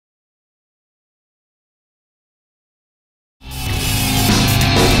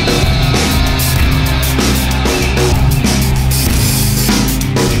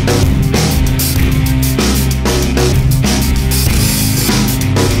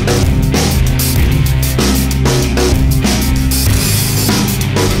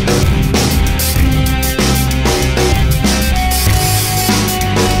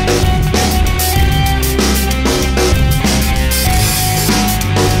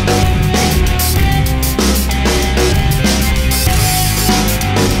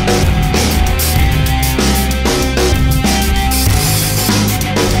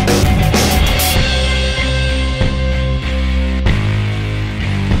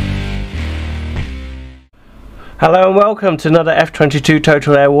Hello and welcome to another F22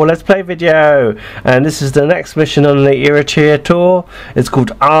 Total Air War Let's Play video, and this is the next mission on the Eritrea Tour. It's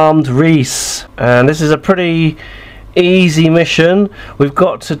called Armed Reece, and this is a pretty easy mission. We've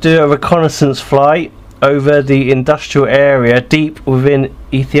got to do a reconnaissance flight over the industrial area deep within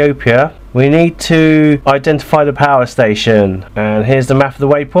Ethiopia. We need to identify the power station, and here's the map of the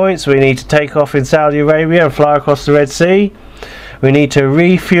waypoints. We need to take off in Saudi Arabia and fly across the Red Sea. We need to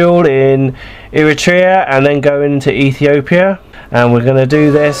refuel in Eritrea and then go into Ethiopia, and we're going to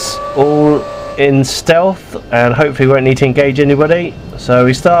do this all in stealth and hopefully won't need to engage anybody. So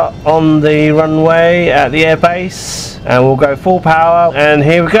we start on the runway at the airbase and we'll go full power, and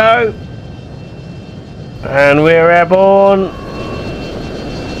here we go, and we're airborne.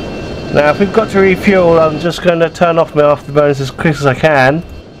 Now if we've got to refuel, I'm just going to turn off my afterburners as quick as I can.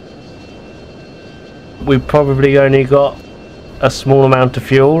 We've probably only got a small amount of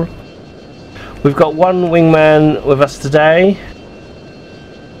fuel. We've got one wingman with us today.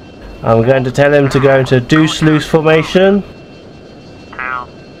 I'm going to tell him to go into deuce loose formation,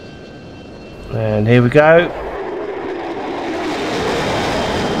 and here we go.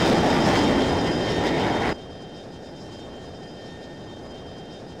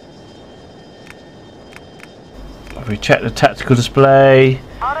 If we check the tactical display,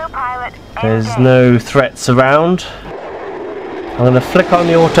 there's no threats around. I'm going to flick on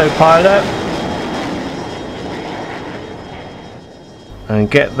the autopilot and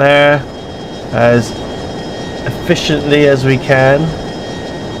get there as efficiently as we can.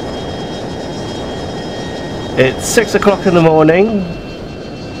 It's 6 o'clock in the morning,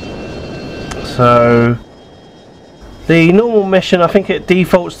 so the normal mission, I think it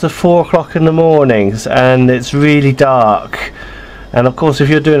defaults to 4 o'clock in the mornings, and it's really dark. And of course if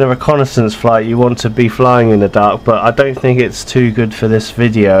you're doing a reconnaissance flight you want to be flying in the dark, but I don't think it's too good for this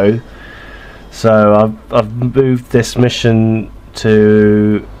video, so I've moved this mission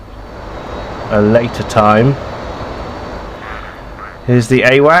to a later time. Here's the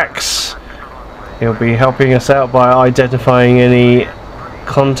AWACS. He'll be helping us out by identifying any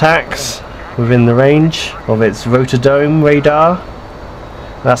contacts within the range of its rotodome radar.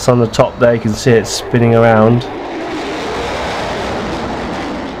 That's on the top there, you can see it spinning around.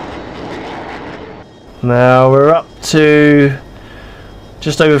 Now we're up to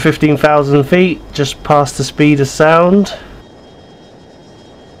just over 15,000 feet, just past the speed of sound.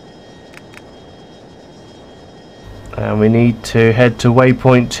 And we need to head to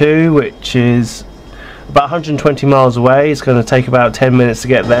waypoint 2, which is about 120 miles away. It's going to take about 10 minutes to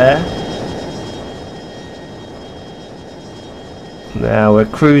get there. Now we're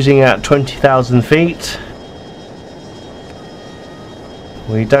cruising at 20,000 feet.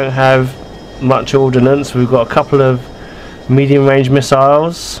 We don't have much ordnance. We've got a couple of medium range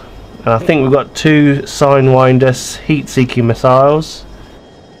missiles, and I think we've got 2 Sidewinder heat seeking missiles.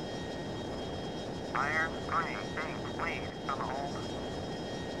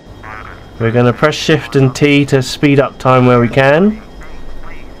 We're going to press shift and T to speed up time where we can.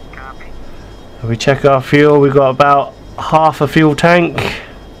 If we check our fuel, we've got about half a fuel tank.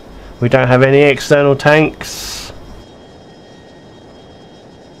 We don't have any external tanks.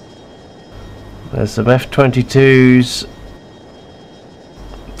 There's some F22s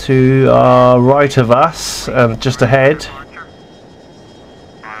to our right of us, just ahead.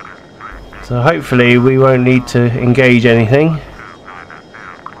 So hopefully we won't need to engage anything.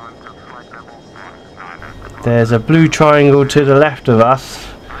 There's a blue triangle to the left of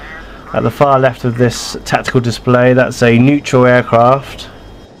us, at the far left of this tactical display. That's a neutral aircraft.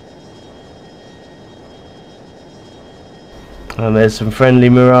 And there's some friendly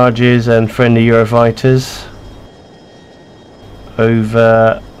Mirages and friendly Eurofighters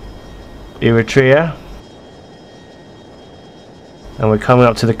over Eritrea. And we're coming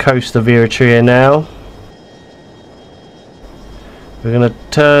up to the coast of Eritrea now. We're going to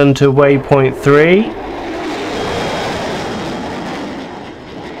turn to waypoint 3.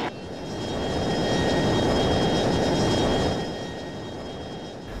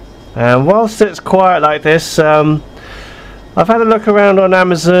 And whilst it's quiet like this, I've had a look around on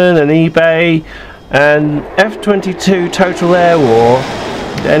Amazon and eBay, and F22 Total Air War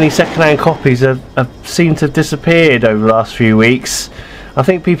any second-hand copies have seemed to have disappeared over the last few weeks. I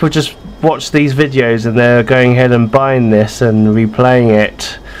think people just watch these videos and they're going ahead and buying this and replaying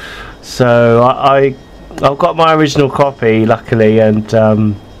it. So I've got my original copy, luckily, and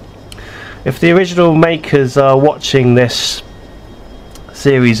if the original makers are watching this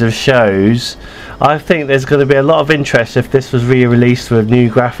series of shows, I think there's going to be a lot of interest if this was re-released with new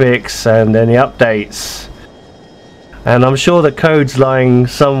graphics and any updates. And I'm sure the code's lying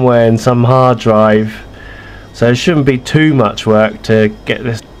somewhere in some hard drive, so it shouldn't be too much work to get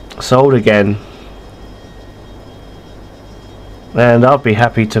this sold again. And I'll be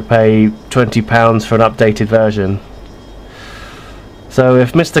happy to pay £20 for an updated version. So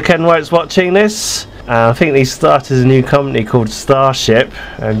if Mr. Kenwright's watching this, I think he started a new company called Starship,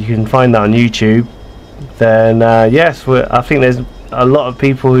 and you can find that on YouTube, then yes, I think there's a lot of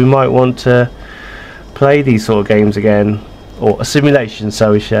people who might want to play these sort of games again, or a simulation,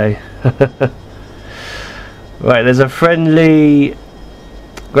 so we say. Right, there's a friendly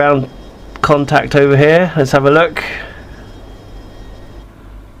ground contact over here. Let's have a look.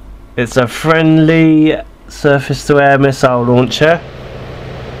 It's a friendly surface-to-air missile launcher.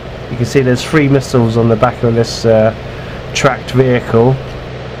 You can see there's 3 missiles on the back of this tracked vehicle.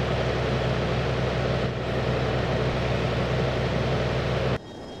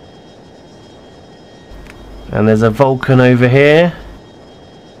 And there's a Vulcan over here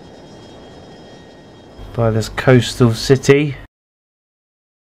by this coastal city.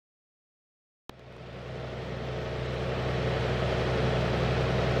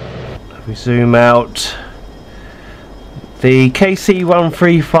 If we zoom out, the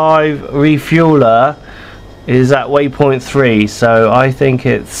KC-135 refueler is at waypoint 3, so I think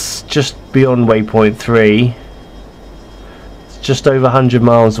it's just beyond waypoint 3. It's just over 100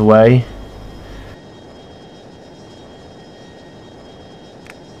 miles away.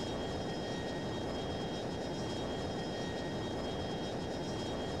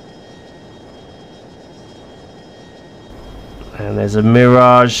 And there's a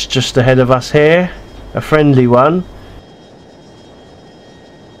Mirage just ahead of us here, a friendly one.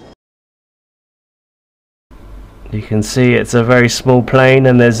 You can see it's a very small plane,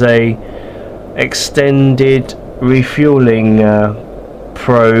 and there's a extended refueling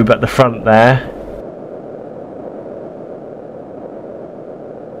probe at the front there.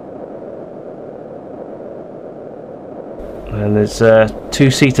 And there's a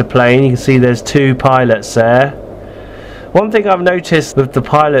 2-seater plane. You can see there's 2 pilots there. One thing I've noticed with the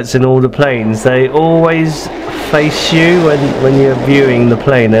pilots in all the planes, they always face you when you're viewing the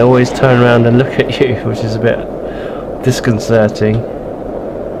plane. They always turn around and look at you, which is a bit disconcerting.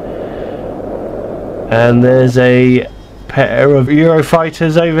 And there's a pair of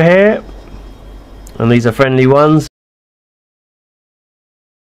Eurofighters over here, and these are friendly ones.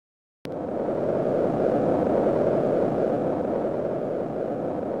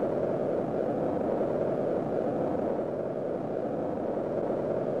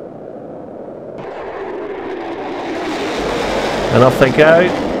 And off they go.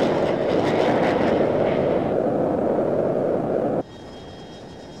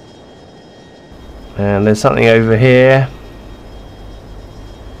 And there's something over here.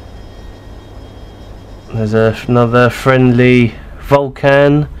 There's another friendly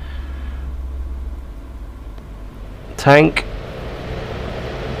Vulcan tank.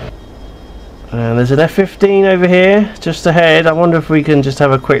 And there's an F-15 over here just ahead. I wonder if we can just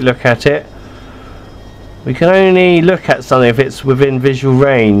have a quick look at it. We can only look at something if it's within visual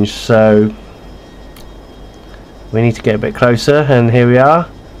range, so we need to get a bit closer, and here we are.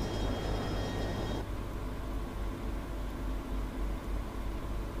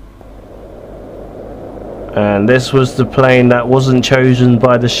 And this was the plane that wasn't chosen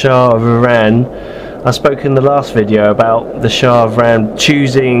by the Shah of Iran. I spoke in the last video about the Shah of Iran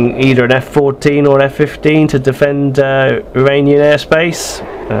choosing either an F-14 or an F-15 to defend Iranian airspace,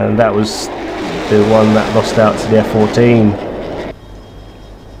 and that was the one that lost out to the F-14.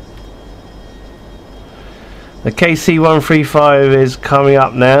 The KC-135 is coming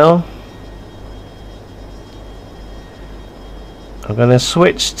up now. I'm going to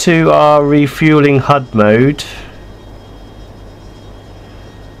switch to our refueling HUD mode,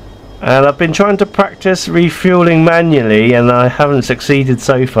 and I've been trying to practice refueling manually and I haven't succeeded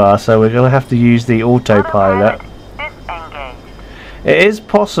so far, so we're going to have to use the autopilot. It is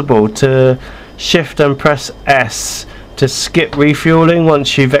possible to shift and press S to skip refueling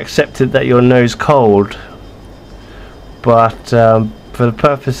once you've accepted that your nose cold, but for the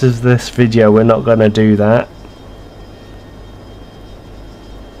purposes of this video we're not going to do that.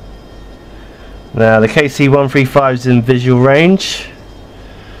 Now the KC-135 is in visual range.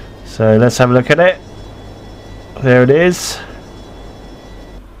 So let's have a look at it. There it is.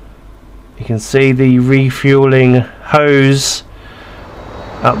 You can see the refueling hose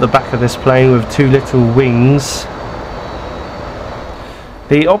out the back of this plane with two little wings.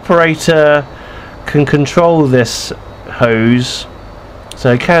 The operator can control this hose,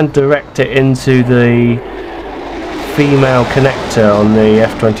 so he can direct it into the female connector on the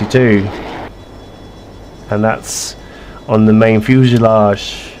F22, and that's on the main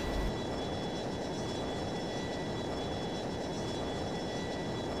fuselage.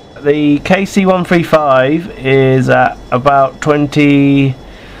 The KC-135 is at about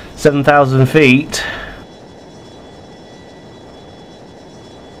 27,000 feet,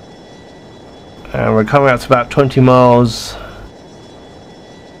 and we're coming up to about 20 miles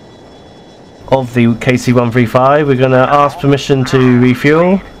of the KC-135. We're going to ask permission to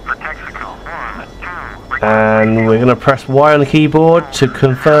refuel, and we're going to press Y on the keyboard to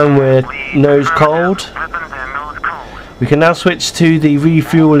confirm we're nose cold. We can now switch to the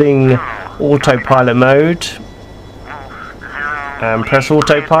refueling autopilot mode and press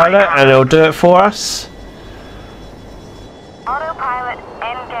autopilot, and it'll do it for us. Autopilot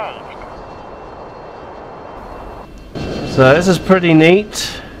engaged. So this is pretty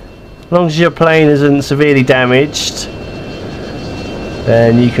neat. As long as your plane isn't severely damaged,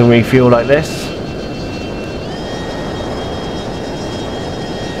 then you can refuel like this.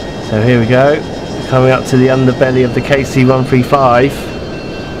 So here we go. Coming up to the underbelly of the KC-135.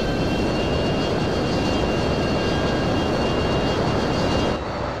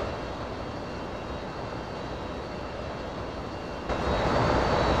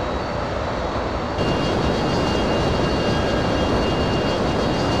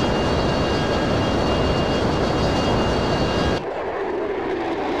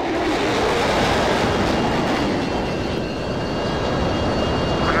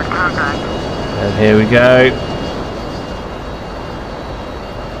 And here we go.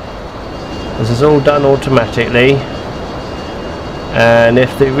 This is all done automatically, and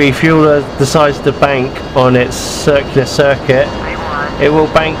if the refueler decides to bank on its circular circuit, it will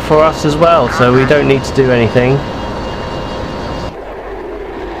bank for us as well, so we don't need to do anything.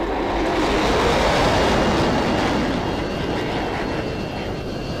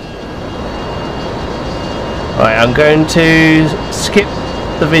 Right, I'm going to skip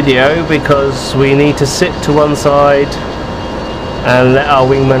the video because we need to sit to one side and let our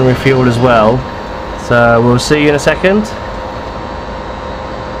wingman refuel as well. So we'll see you in a second.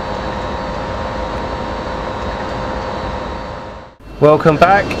 Welcome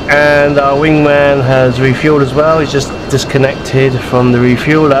back, and our wingman has refueled as well. He's just disconnected from the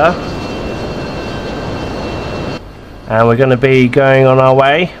refueler, and we're going to be going on our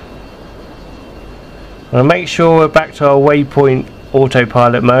way. I'll make sure we're back to our waypoint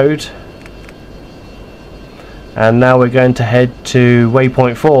autopilot mode, and now we're going to head to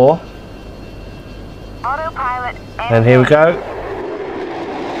waypoint 4, Autopilot and here we go.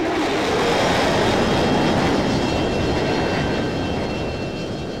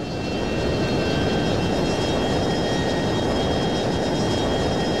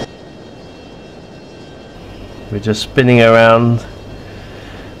 We're just spinning around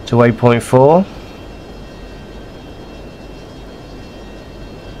to waypoint 4.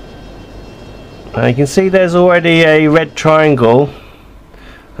 Now you can see there's already a red triangle.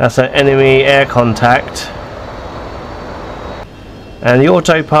 That's an enemy air contact, and the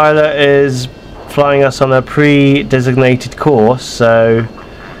autopilot is flying us on a pre-designated course, so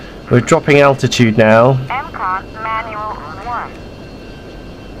we're dropping altitude now. MCON manual 1.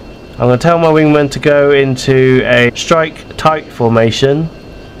 I'm going to tell my wingman to go into a strike tight formation,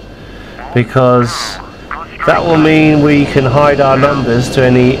 because that will mean we can hide our numbers to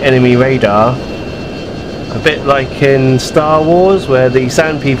any enemy radar. A bit like in Star Wars, where the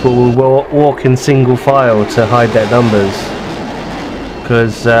Sand People will walk in single file to hide their numbers,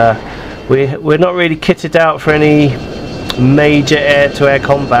 because we're not really kitted out for any major air-to-air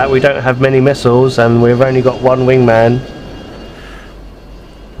combat. We don't have many missiles, and we've only got one wingman.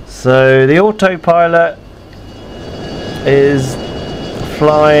 So the autopilot is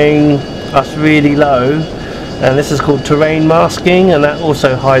flying us really low, and this is called terrain masking, and that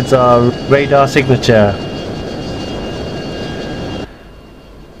also hides our radar signature.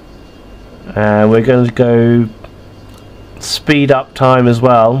 And we're going to go speed up time as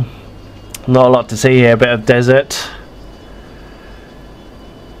well. Not a lot to see here, a bit of desert.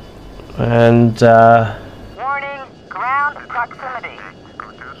 And Warning, ground proximity.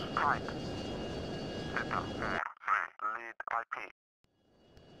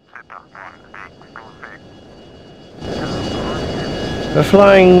 We're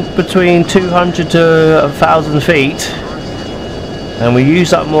flying between 200 to 1,000 feet, and we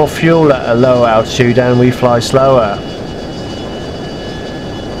use up more fuel at a lower altitude and we fly slower.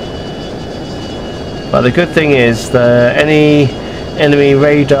 But the good thing is that any enemy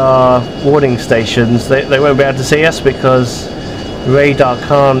radar warning stations, they won't be able to see us because radar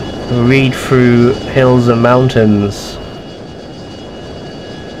can't read through hills and mountains.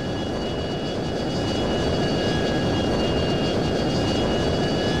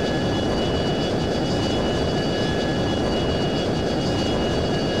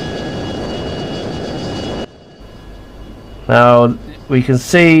 Now we can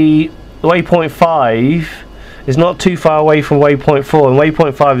see waypoint 5 is not too far away from waypoint 4, and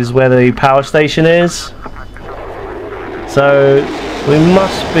waypoint 5 is where the power station is. So we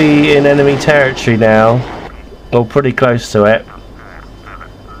must be in enemy territory now, or pretty close to it.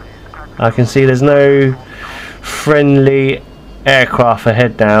 I can see there's no friendly aircraft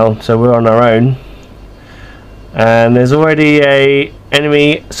ahead now, so we're on our own. And there's already a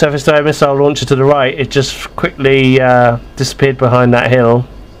enemy surface-to-air missile launcher to the right. It just quickly disappeared behind that hill.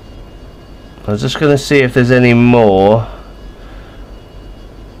 I was just going to see if there's any more.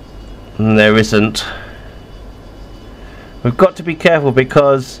 And there isn't. We've got to be careful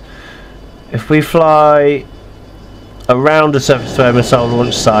because if we fly around a surface-to-air missile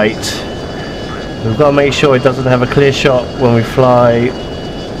launch site, we've got to make sure it doesn't have a clear shot when we fly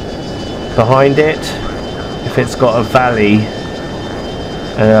behind it. If it's got a valley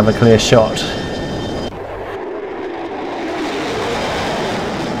and have a clear shot.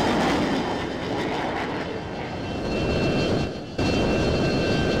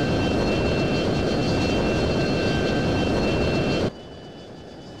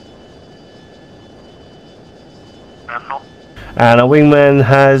 And our wingman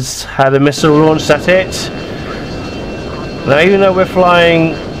has had a missile launched at it. Now even though we're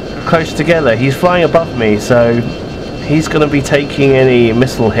flying close together, he's flying above me, so he's going to be taking any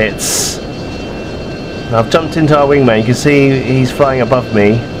missile hits. Now I've jumped into our wingman. You can see he's flying above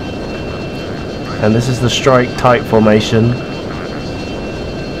me, and this is the strike type formation.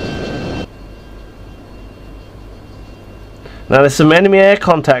 Now there's some enemy air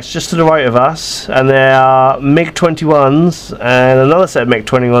contacts just to the right of us, and there are MiG-21s and another set of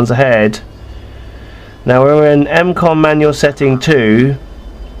MiG-21s ahead. Now we're in MCOM manual setting 2,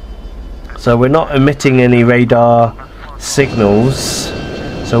 so we're not emitting any radar signals,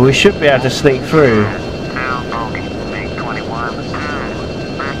 so we should be able to sneak through.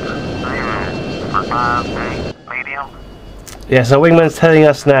 Yeah, so wingman's telling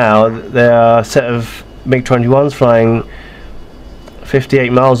us now that there are a set of MiG-21s flying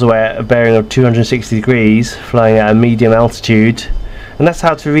 58 miles away at a bearing of 260 degrees, flying at a medium altitude, and that's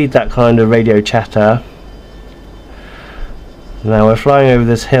how to read that kind of radio chatter. Now we're flying over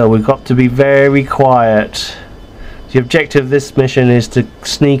this hill. We've got to be very quiet. The objective of this mission is to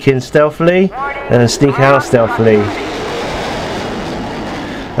sneak in stealthily and sneak out stealthily.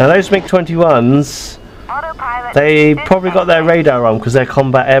 Now those MiG-21s, they probably got their radar on because they're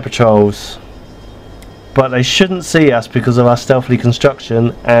combat air patrols, but they shouldn't see us because of our stealthy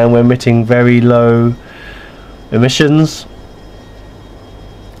construction, and we're emitting very low emissions.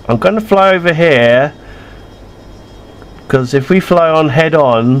 I'm going to fly over here because if we fly on head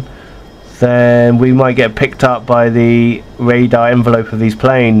on, then we might get picked up by the radar envelope of these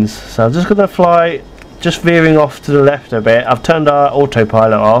planes. So I'm just going to fly, just veering off to the left a bit. I've turned our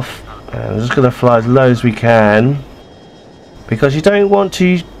autopilot off, and I'm just going to fly as low as we can because you don't want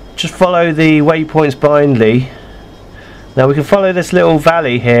to just follow the waypoints blindly. Now we can follow this little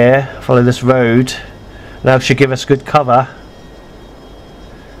valley here, follow this road. Now it should give us good cover.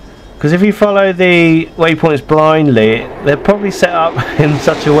 Because if you follow the waypoints blindly, they're probably set up in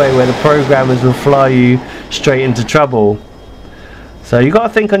such a way where the programmers will fly you straight into trouble. So you've got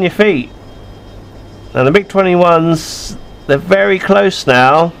to think on your feet. Now the MiG-21s, they're very close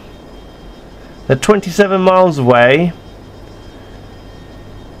now. They're 27 miles away.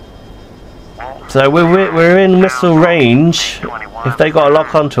 So we're in missile range. If they got a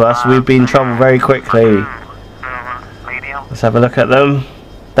lock onto us, we'd be in trouble very quickly. Let's have a look at them.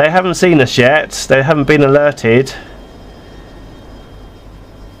 They haven't seen us yet. They haven't been alerted.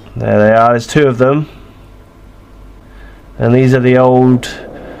 There they are. There's two of them. And these are the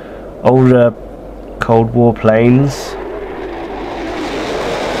older Cold War planes.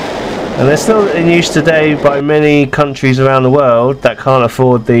 And they're still in use today by many countries around the world that can't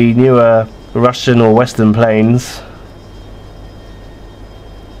afford the newer Russian or Western planes,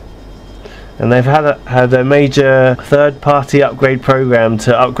 and they've had a major third-party upgrade program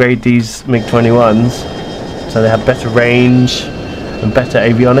to upgrade these MiG-21s, so they have better range and better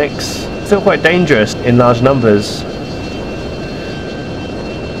avionics. Still quite dangerous in large numbers.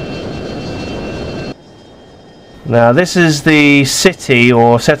 Now this is the city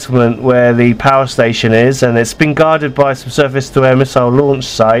or settlement where the power station is, and it's been guarded by some surface-to-air missile launch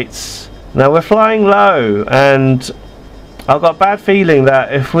sites. Now we're flying low, and I've got a bad feeling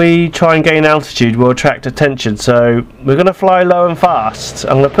that if we try and gain altitude we'll attract attention, so we're going to fly low and fast.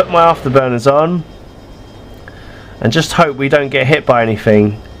 I'm going to put my afterburners on and just hope we don't get hit by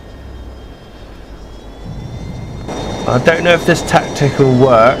anything. I don't know if this tactic will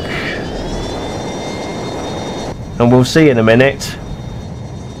work, and we'll see in a minute.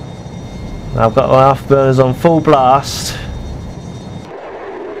 I've got my afterburners on full blast.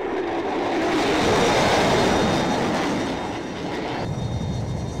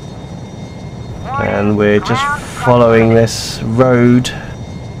 And we're just following this road.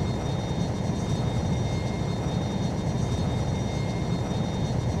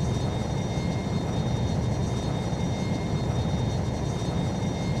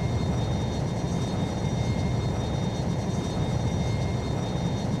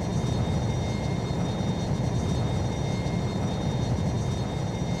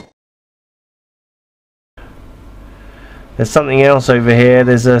 There's something else over here.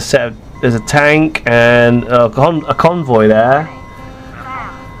 There's a tank and a convoy there.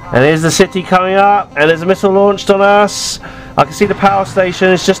 And here's the city coming up, and there's a missile launched on us. I can see the power station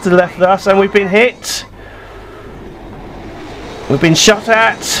is just to the left of us, and we've been hit. We've been shot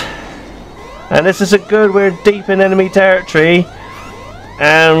at. And this isn't good. We're deep in enemy territory,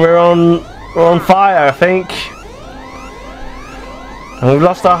 and we're on fire, I think. And we've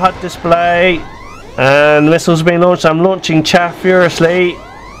lost our HUD display. And the missiles are being launched. I'm launching chaff furiously,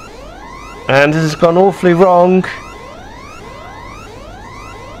 and this has gone awfully wrong.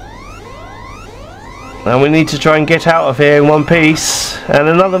 And we need to try and get out of here in one piece. And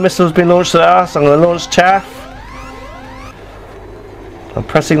another missile's been launched at us. I'm going to launch chaff. I'm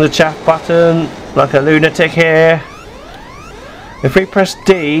pressing the chaff button like a lunatic here. If we press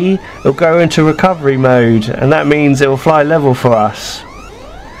D, it'll go into recovery mode, and that means it will fly level for us.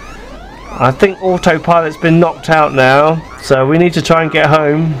 I think autopilot's been knocked out now, so we need to try and get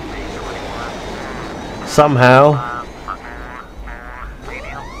home somehow.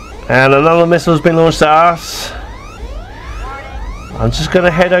 And another missile's been launched at us. I'm just going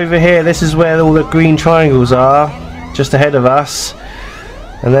to head over here. This is where all the green triangles are, just ahead of us,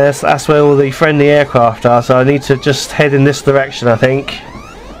 and that's where all the friendly aircraft are, so I need to just head in this direction, I think.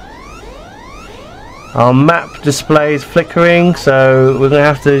 Our map display is flickering, so we're going to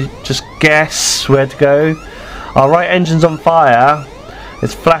have to just guess where to go. Our right engine's on fire.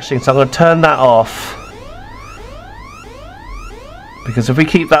 It's flashing, so I'm going to turn that off, because if we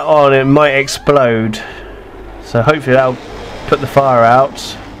keep that on it might explode. So hopefully that'll put the fire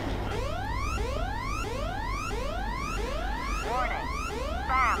out.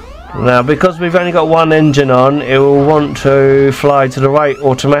 Now because we've only got one engine on, it will want to fly to the right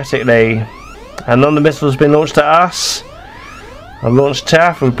automatically. And none of the missiles have been launched at us. I've launched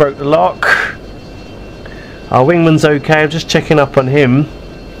chaff, we broke the lock. Our wingman's okay, I'm just checking up on him.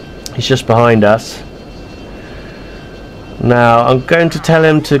 He's just behind us. Now I'm going to tell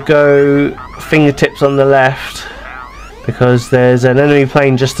him to go fingertips on the left, because there's an enemy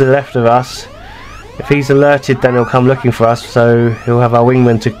plane just to the left of us. If he's alerted, then he'll come looking for us, so he'll have our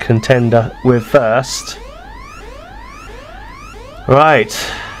wingman to contend with first. Right.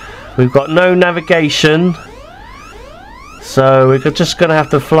 We've got no navigation, so we're just going to have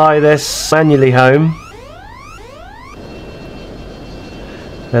to fly this manually home.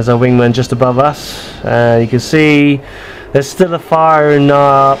 There's our wingman just above us. You can see there's still a fire in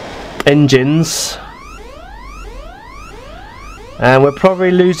our engines, and we're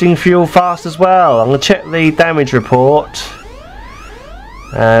probably losing fuel fast as well. I'm going to check the damage report,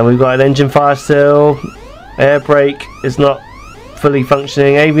 and we've got an engine fire still. Air brake is not fully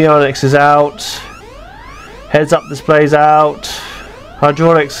functioning, avionics is out, heads up display's out,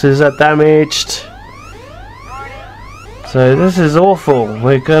 hydraulics is damaged. So this is awful.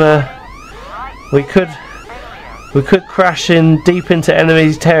 We could crash in deep into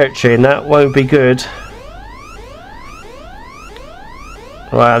enemy territory, and that won't be good.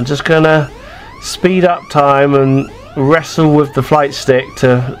 Right, I'm just gonna speed up time and wrestle with the flight stick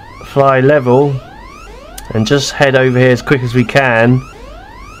to fly level, and just head over here as quick as we can.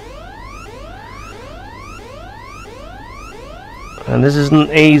 And this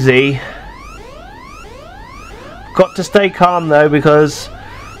isn't easy. Got to stay calm though, because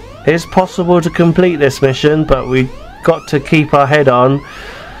it's possible to complete this mission, but we've got to keep our head on.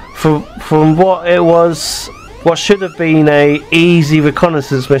 From what it was what should have been a easy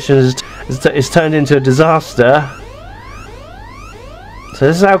reconnaissance mission is turned into a disaster. So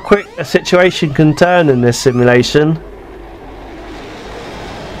this is how quick a situation can turn in this simulation.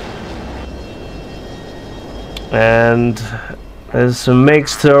 And there's some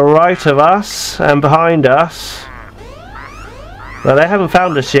MiGs to the right of us and behind us. Well, they haven't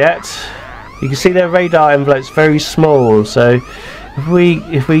found us yet. You can see their radar envelope's very small, so if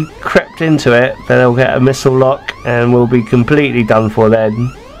we crept into it, then they'll get a missile lock and we'll be completely done for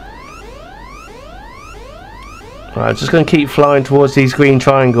then. Right, just going to keep flying towards these green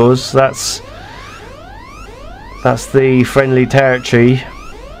triangles. That's the friendly territory.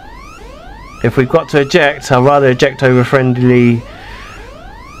 If we've got to eject, I'd rather eject over friendly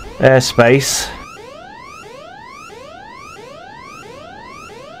airspace.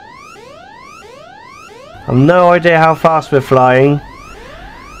 I've no idea how fast we're flying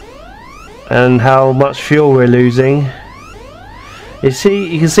and how much fuel we're losing. You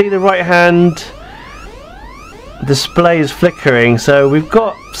can see the right hand display is flickering, so we've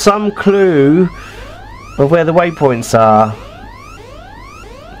got some clue of where the waypoints are,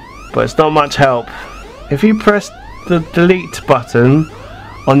 but it's not much help. If you press the delete button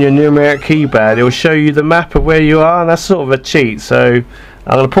on your numeric keypad, it will show you the map of where you are, and that's sort of a cheat. So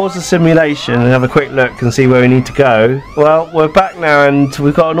I'm going to pause the simulation and have a quick look and see where we need to go. Well, we're back now and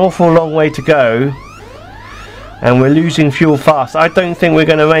we've got an awful long way to go and we're losing fuel fast. I don't think we're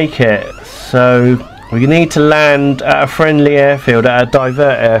going to make it, so we need to land at a friendly airfield, at a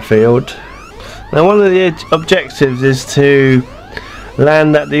divert airfield. Now one of the objectives is to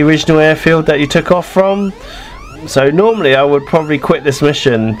land at the original airfield that you took off from. So normally I would probably quit this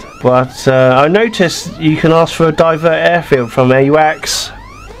mission, but I noticed you can ask for a divert airfield from AWACS.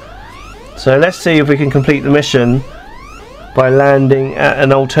 So let's see if we can complete the mission by landing at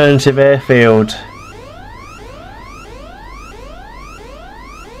an alternative airfield.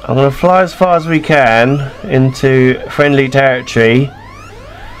 I'm going to fly as far as we can into friendly territory.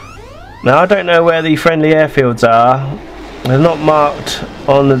 Now I don't know where the friendly airfields are. They're not marked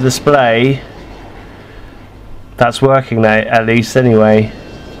on the display. That's working now, at least anyway.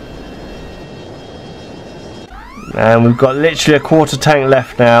 And we've got literally a quarter tank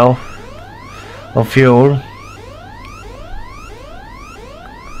left now of fuel.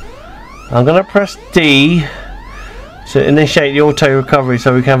 I'm going to press D to initiate the auto recovery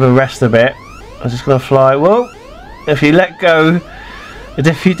so we can have a rest a bit. I'm just going to fly. Well, if you let go,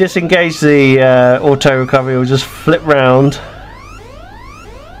 if you disengage the auto recovery, it will just flip round.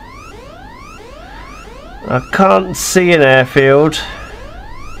 I can't see an airfield.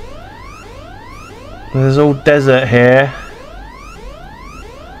 There's all desert here.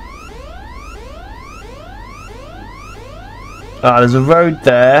 There's a road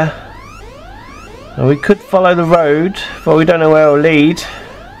there. And we could follow the road, but we don't know where it will lead.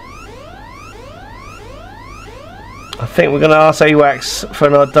 I think we're going to ask AWACS for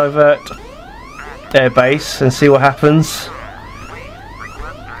an divert airbase and see what happens.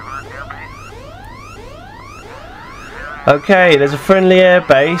 Okay, there's a friendly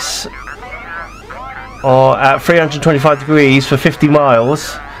airbase at 325 degrees for 50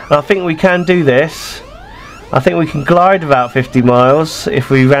 miles. And I think we can do this. I think we can glide about 50 miles if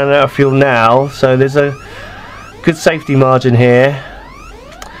we ran out of fuel now. So there's a good safety margin here.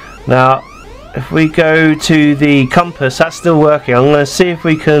 Now, if we go to the compass, that's still working. I'm going to see if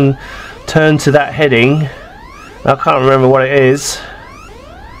we can turn to that heading. I can't remember what it is.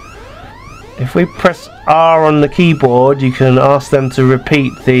 If we press R on the keyboard, you can ask them to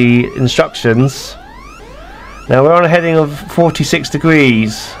repeat the instructions. Now we're on a heading of 46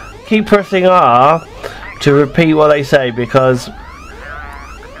 degrees. Keep pressing R to repeat what they say because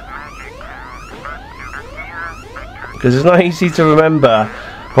it's not easy to remember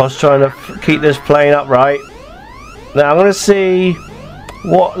whilst trying to keep this plane upright. Now I'm going to see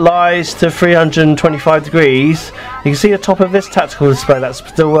what lies to 325 degrees. You can see the top of this tactical display, that's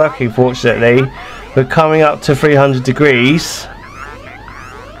still working fortunately. We're coming up to 300 degrees.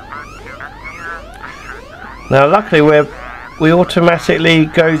 Now luckily we automatically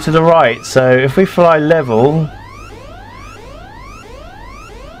go to the right, so if we fly level,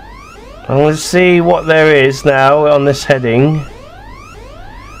 I'm going to see what there is now on this heading.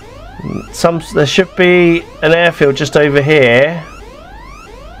 There should be an airfield just over here.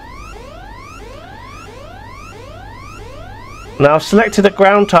 Now I've selected a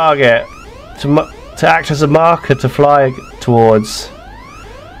ground target to act as a marker to fly towards.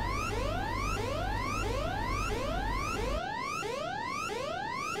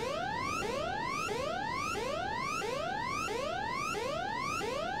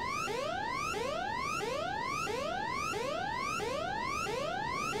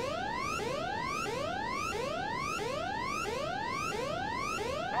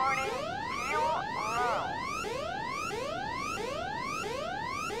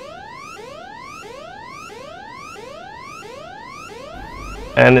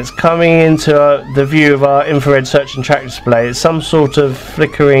 and it's coming into the view of our infrared search and track display. It's some sort of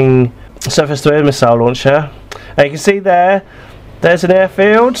flickering surface-to-air missile launcher. And you can see there's an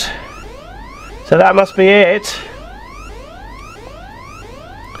airfield, so that must be it.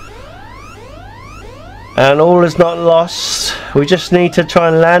 And all is not lost. We just need to try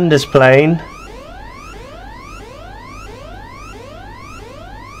and land this plane.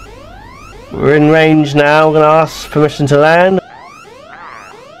 We're in range now. We're going to ask permission to land.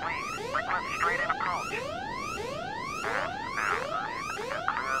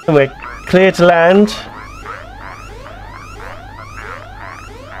 And we're clear to land.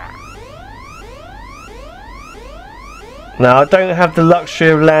 Now I don't have the luxury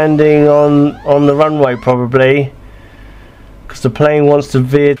of landing on the runway probably, because the plane wants to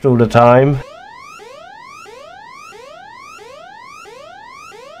veer all the time.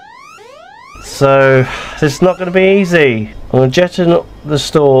 So this is not going to be easy. I'm going to jet in the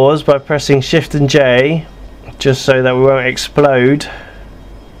stores by pressing Shift and J, just so that we won't explode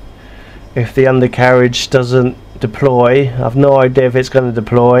if the undercarriage doesn't deploy. I've no idea if it's going to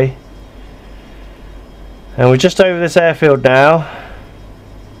deploy. And we're just over this airfield now,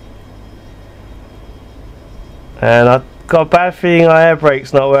 and I've got a bad feeling our air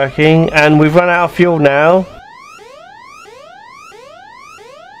brake's not working, and we've run out of fuel now.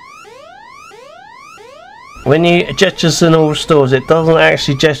 When you jettison all stores, it doesn't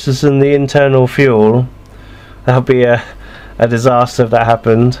actually jettison the internal fuel. That would be a disaster if that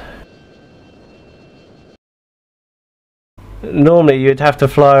happened. Normally you'd have to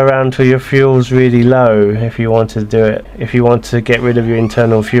fly around till your fuel's really low if you want to do it, if you want to get rid of your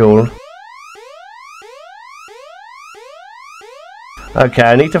internal fuel. Okay,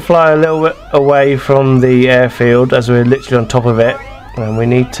 I need to fly a little bit away from the airfield as we're literally on top of it, and we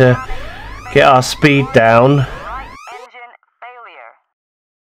need to get our speed down. Right engine failure.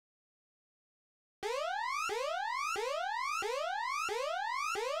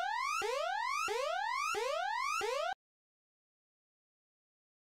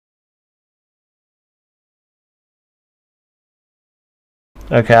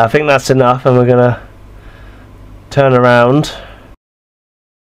 Okay, I think that's enough, and we're gonna turn around.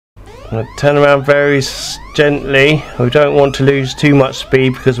 I'm gonna turn around very gently. We don't want to lose too much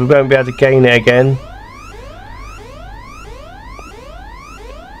speed because we won't be able to gain it again.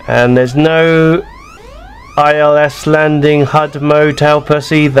 And there's no ILS landing HUD mode to help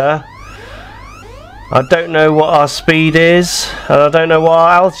us either. I don't know what our speed is, and I don't know what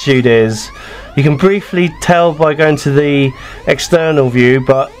our altitude is. You can briefly tell by going to the external view,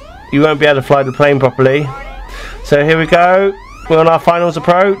 but you won't be able to fly the plane properly. So here we go, we're on our finals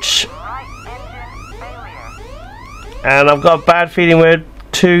approach. Right engine failure. And I've got a bad feeling we're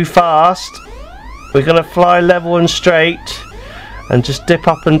too fast. We're going to fly level and straight and just dip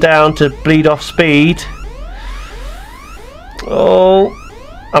up and down to bleed off speed. Oh,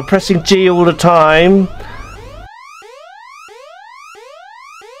 I'm pressing G all the time.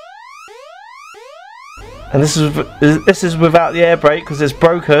 And this is without the air brake because it's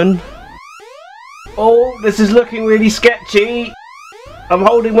broken. Oh, this is looking really sketchy. I'm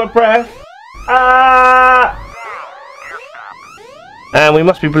holding my breath. Ah! And we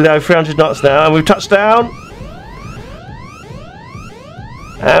must be below 300 knots now, and we've touched down.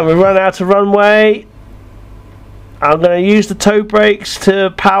 And we run out of runway. I'm going to use the toe brakes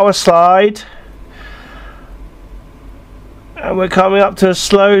to power slide. And we're coming up to a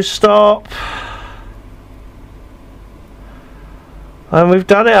slow stop. And we've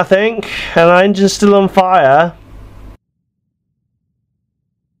done it, I think, and our engine's still on fire.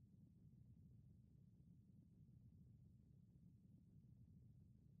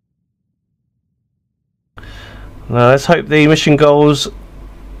 Now let's hope the mission goals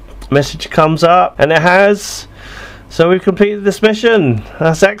message comes up, and it has. So we've completed this mission.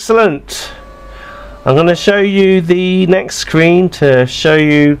 That's excellent. I'm going to show you the next screen to show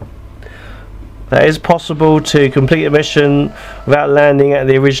you that it's possible to complete a mission without landing at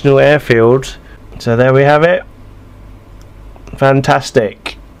the original airfield. So there we have it.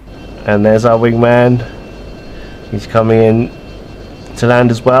 Fantastic. And there's our wingman. He's coming in to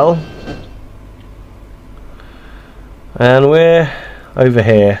land as well. And we're over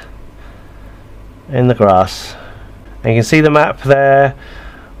here in the grass. And you can see the map there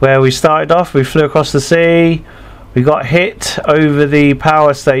where we started off. We flew across the sea. We got hit over the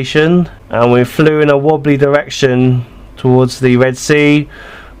power station and we flew in a wobbly direction towards the Red Sea,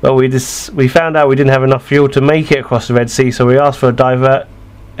 but we found out we didn't have enough fuel to make it across the Red Sea, so we asked for a divert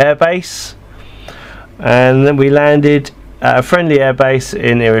airbase, and then we landed at a friendly airbase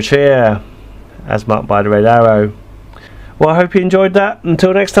in Eritrea as marked by the red arrow. Well, I hope you enjoyed that.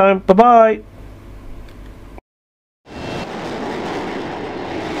 Until next time, bye bye.